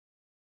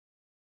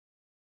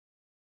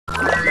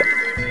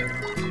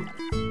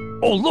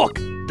Oh, look,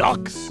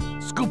 ducks.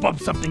 Scoop up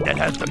something that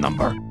has the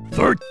number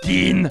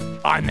 13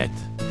 on it.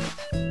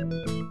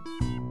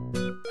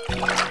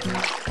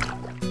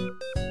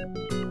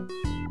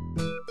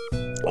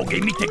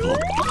 Okay, me take a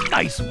look.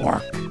 Nice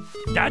work.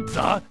 That's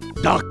a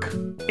duck.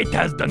 It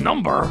has the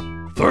number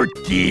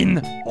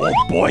 13. Oh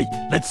boy,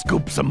 let's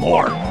scoop some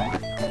more.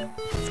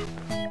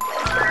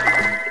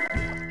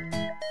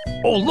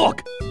 Oh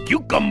look,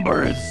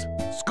 cucumbers.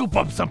 Scoop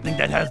up something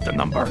that has the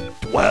number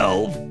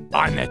 12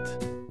 on it.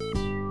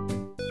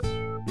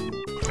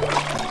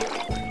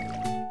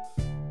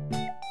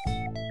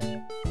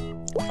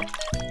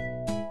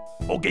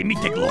 Okay, me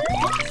take a look.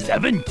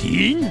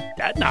 17?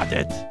 That's not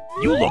it.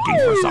 You looking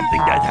for something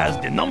that has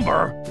the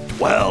number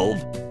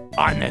 12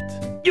 on it.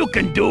 You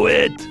can do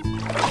it.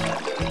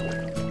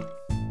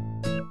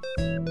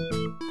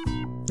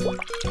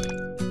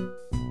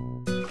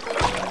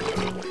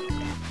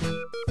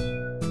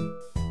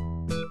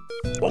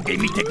 Okay,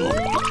 me take a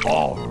look.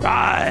 All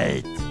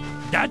right.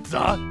 That's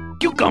a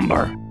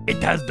cucumber.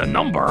 It has the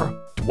number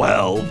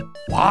 12.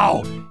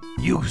 Wow,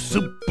 you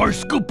super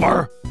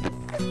scooper.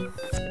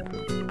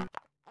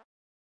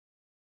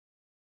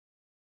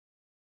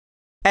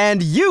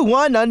 And you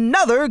won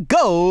another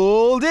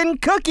golden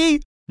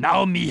cookie.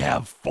 Now me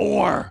have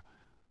 4.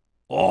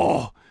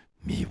 Oh,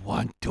 me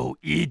want to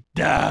eat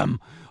them.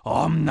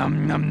 Nom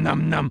nom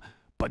nom nom.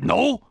 But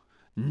no,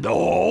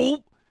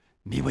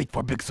 me wait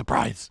for big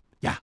surprise.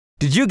 Yeah.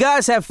 Did you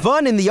guys have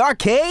fun in the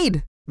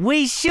arcade?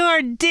 We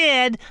sure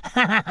did.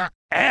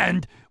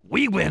 And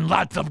we win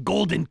lots of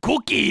golden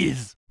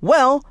cookies.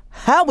 Well,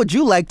 how would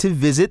you like to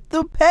visit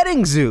the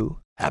petting zoo?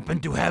 Happen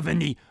to have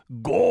any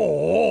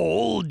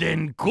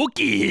golden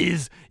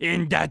cookies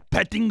in that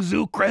petting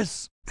zoo,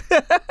 Chris?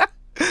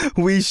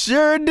 We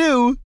sure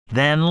do.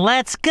 Then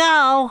let's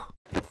go.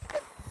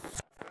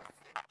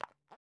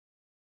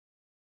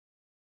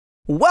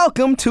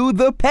 Welcome to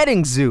the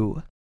petting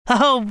zoo.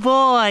 Oh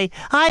boy,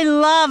 I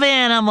love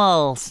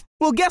animals.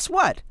 Well, guess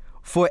what?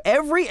 For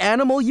every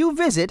animal you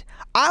visit,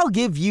 I'll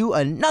give you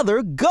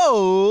another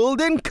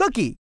golden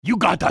cookie. You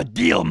got a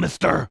deal,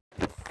 mister.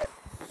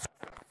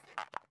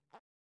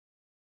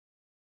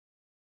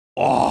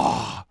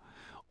 Oh,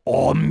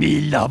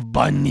 me love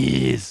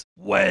bunnies.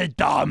 Wait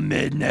a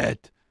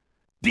minute.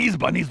 These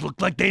bunnies look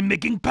like they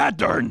making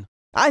pattern.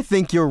 I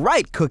think you're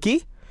right,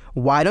 Cookie.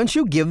 Why don't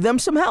you give them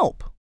some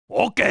help?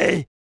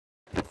 Okay.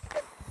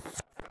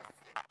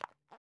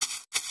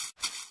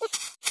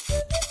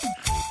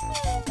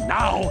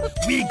 Now,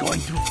 we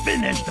going to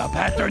finish the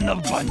pattern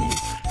of bunnies.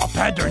 A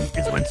pattern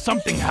is when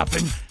something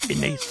happens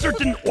in a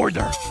certain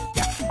order.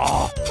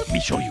 Yeah, let me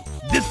show you.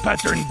 This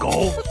pattern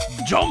go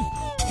jump,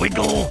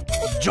 wiggle,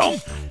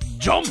 jump,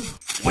 jump,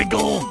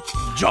 wiggle,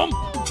 jump,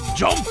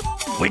 jump,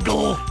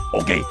 wiggle.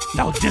 Okay,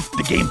 now this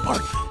the game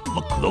part.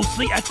 Look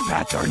closely at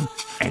pattern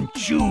and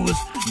choose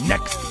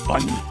next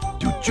bunny.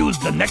 To choose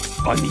the next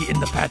bunny in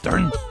the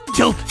pattern,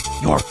 tilt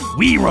your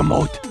Wii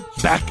remote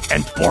back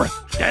and forth.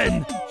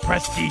 Then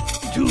press the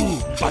 2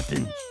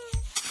 button.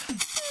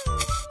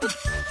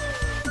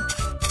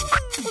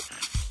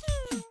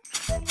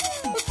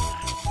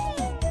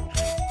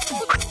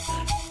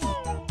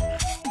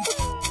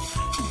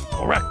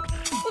 Correct.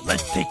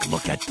 Let's take a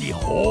look at the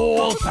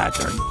whole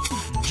pattern.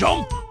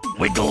 Jump,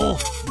 wiggle,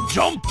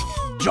 jump,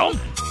 jump,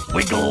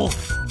 wiggle,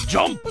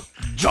 jump,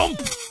 jump,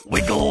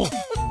 wiggle,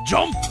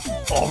 jump.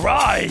 All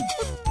right,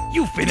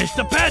 you finished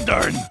the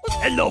pattern.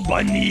 Hello,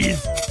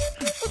 bunnies.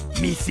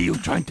 Me see you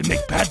trying to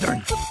make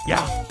pattern.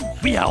 Yeah,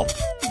 we help.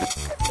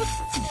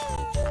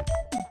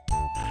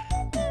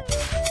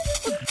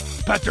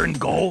 Pattern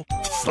go,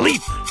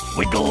 sleep,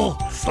 wiggle,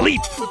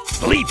 sleep,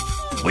 sleep,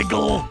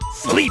 wiggle,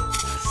 sleep,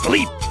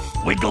 sleep,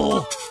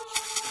 wiggle.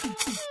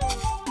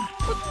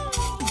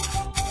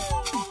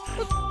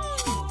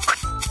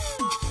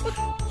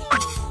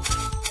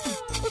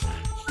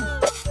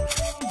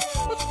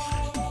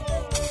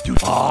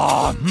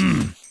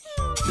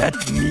 Let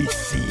me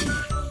see.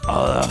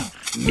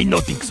 Me no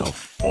think so.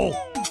 Oh,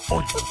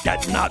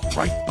 that not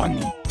right,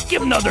 bunny.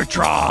 Give another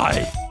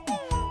try.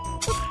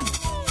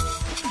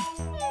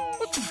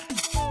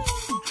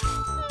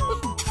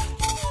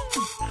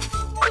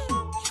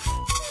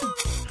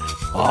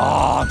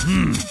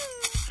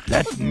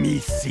 Let me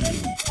see.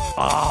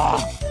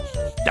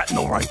 That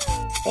no right.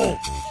 Oh,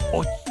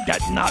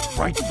 that not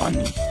right,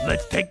 bunny.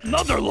 Let's take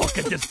another look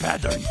at this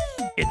pattern.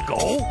 It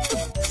go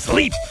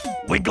sleep,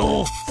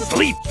 wiggle,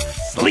 sleep,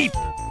 sleep,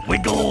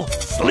 wiggle,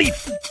 sleep,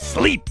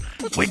 sleep,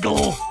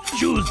 wiggle.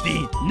 Choose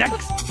the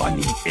next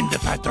bunny in the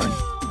pattern.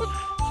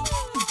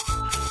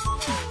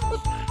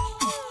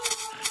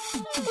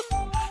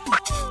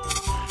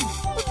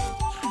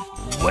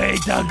 Way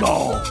to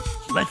go.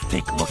 Let's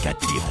take a look at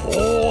the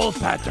whole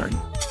pattern.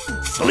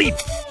 Sleep,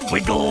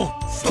 wiggle,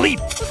 sleep,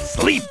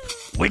 sleep,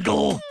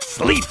 wiggle,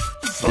 sleep,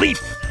 sleep,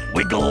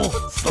 wiggle,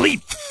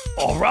 sleep.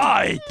 All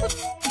right,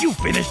 you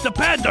finished the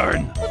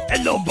pattern.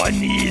 Hello,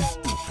 bunnies.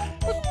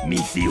 Me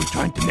see you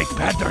trying to make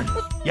pattern.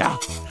 Yeah,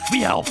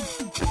 we help.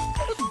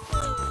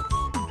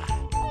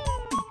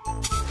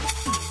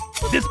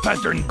 this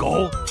pattern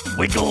go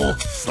wiggle,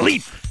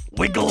 sleep,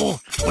 wiggle,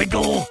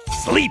 wiggle,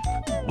 sleep,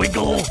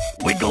 wiggle,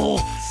 wiggle,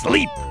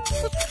 sleep.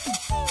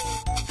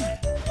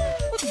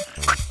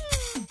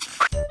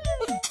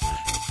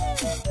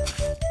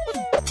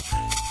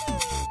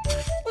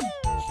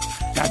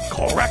 That's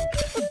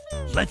correct.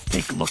 Let's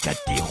take a look at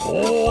the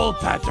whole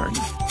pattern.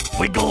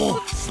 Wiggle,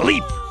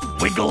 sleep,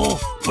 wiggle,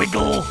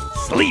 wiggle,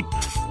 sleep,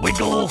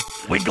 wiggle,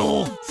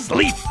 wiggle,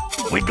 sleep,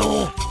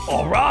 wiggle.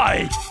 All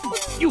right,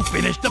 you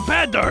finished the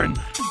pattern.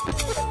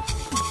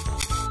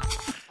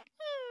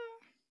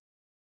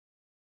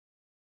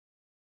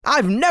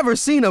 I've never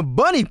seen a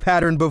bunny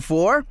pattern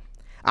before.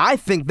 I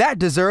think that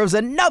deserves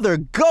another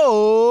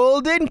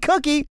golden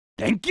cookie.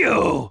 Thank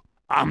you.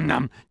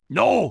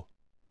 No.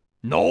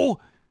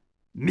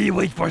 Me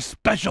wait for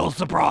special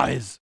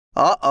surprise.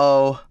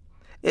 Uh-oh.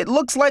 It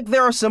looks like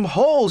there are some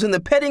holes in the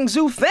petting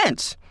zoo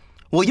fence.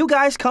 Will you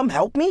guys come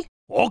help me?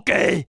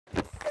 Okay.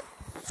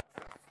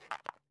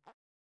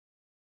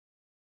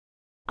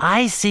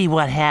 I see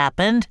what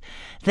happened.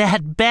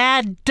 That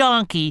bad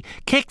donkey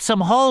kicked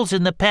some holes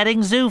in the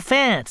petting zoo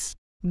fence.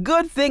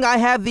 Good thing I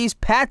have these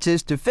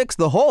patches to fix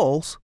the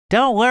holes.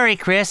 Don't worry,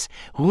 Chris.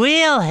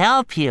 We'll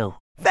help you.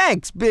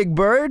 Thanks, Big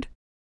Bird.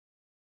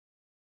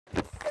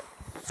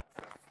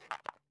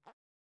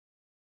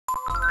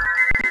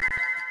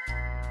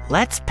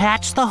 Let's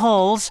patch the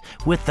holes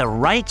with the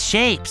right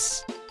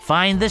shapes.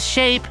 Find the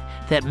shape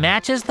that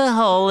matches the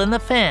hole in the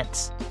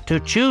fence. To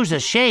choose a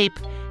shape,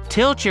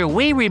 tilt your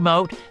Wii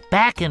remote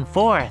back and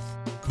forth.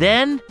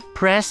 Then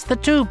press the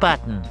 2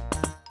 button.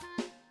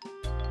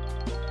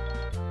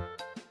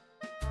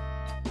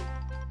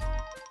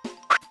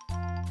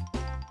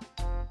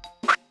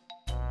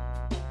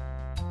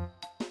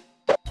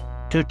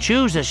 To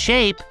choose a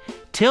shape,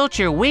 tilt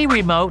your Wii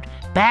remote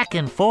back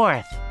and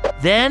forth.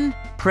 Then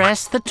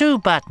press the 2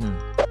 button.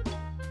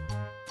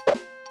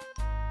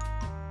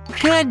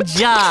 Good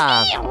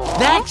job!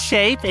 That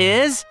shape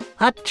is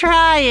a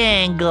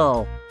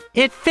triangle.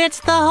 It fits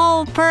the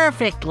hole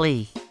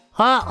perfectly.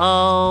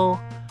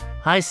 Uh-oh.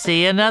 I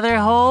see another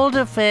hole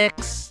to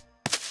fix.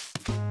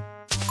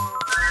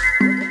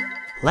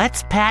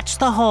 Let's patch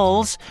the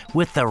holes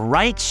with the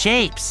right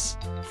shapes.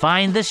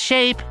 Find the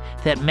shape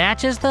that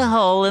matches the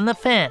hole in the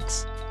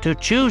fence. To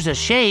choose a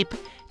shape,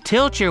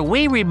 tilt your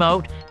Wii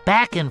remote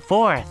back and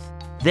forth.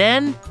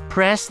 Then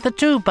press the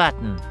 2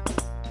 button.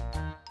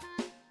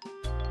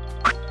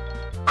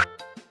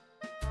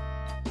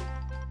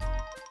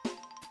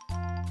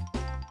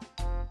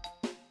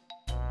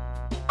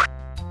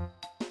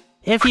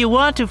 If you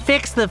want to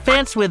fix the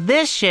fence with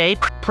this shape,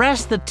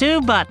 press the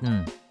 2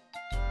 button.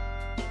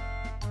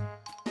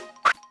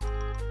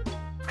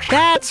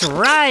 That's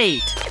right!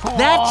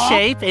 That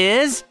shape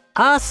is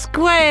a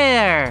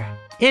square.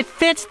 It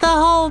fits the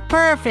hole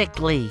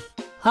perfectly.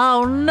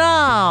 Oh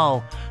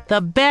no! The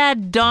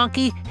bad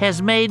donkey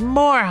has made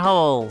more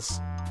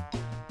holes.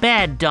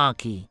 Bad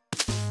donkey.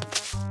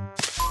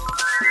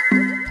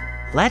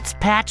 Let's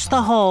patch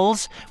the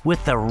holes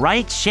with the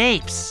right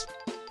shapes.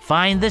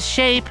 Find the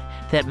shape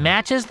that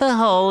matches the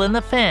hole in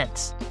the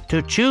fence.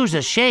 To choose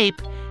a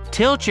shape,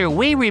 tilt your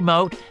Wii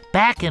remote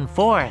back and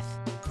forth.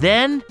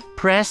 Then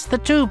press the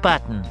 2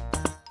 button.